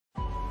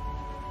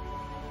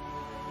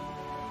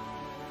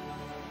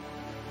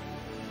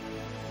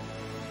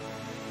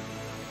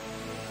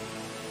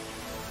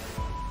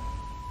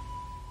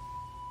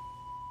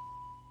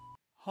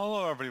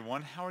Hello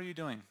everyone, how are you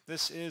doing?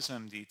 This is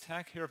MD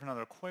Tech here with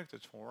another quick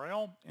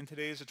tutorial. In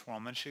today's tutorial,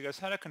 I'm going to show you guys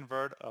how to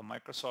convert a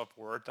Microsoft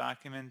Word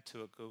document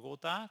to a Google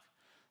Doc.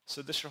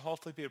 So this should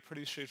hopefully be a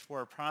pretty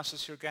straightforward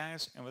process here,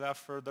 guys. And without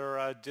further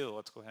ado,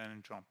 let's go ahead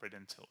and jump right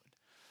into it.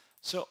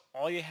 So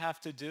all you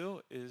have to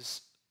do is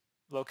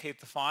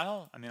locate the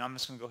file. I'm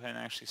just going to go ahead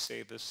and actually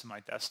save this to my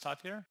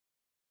desktop here.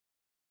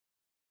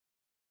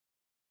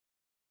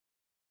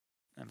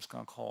 I'm just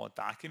going to call it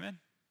Document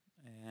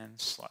and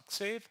select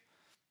Save.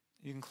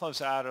 You can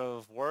close out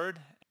of Word,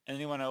 and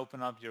you want to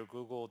open up your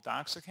Google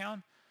Docs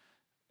account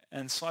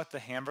and select the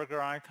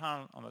hamburger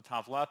icon on the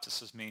top left.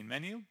 This is Main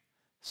Menu.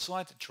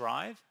 Select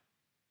Drive,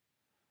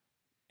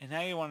 and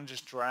now you want to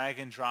just drag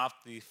and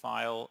drop the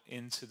file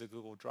into the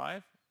Google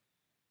Drive.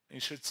 You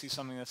should see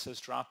something that says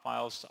Drop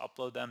Files to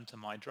upload them to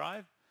my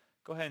drive.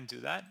 Go ahead and do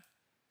that.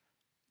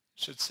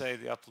 It should say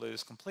the upload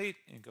is complete,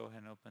 and go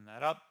ahead and open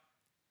that up.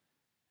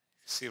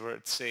 See where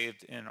it's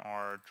saved in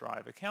our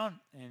Drive account,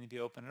 and if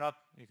you open it up,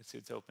 you can see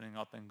it's opening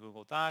up in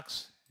Google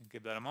Docs, and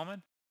give that a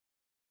moment.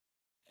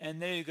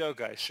 And there you go,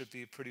 guys. Should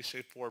be a pretty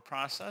straightforward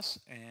process,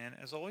 and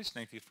as always,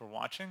 thank you for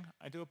watching.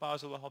 I do hope I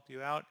was able to help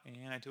you out,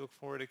 and I do look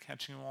forward to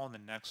catching you all in the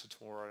next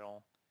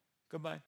tutorial. Goodbye.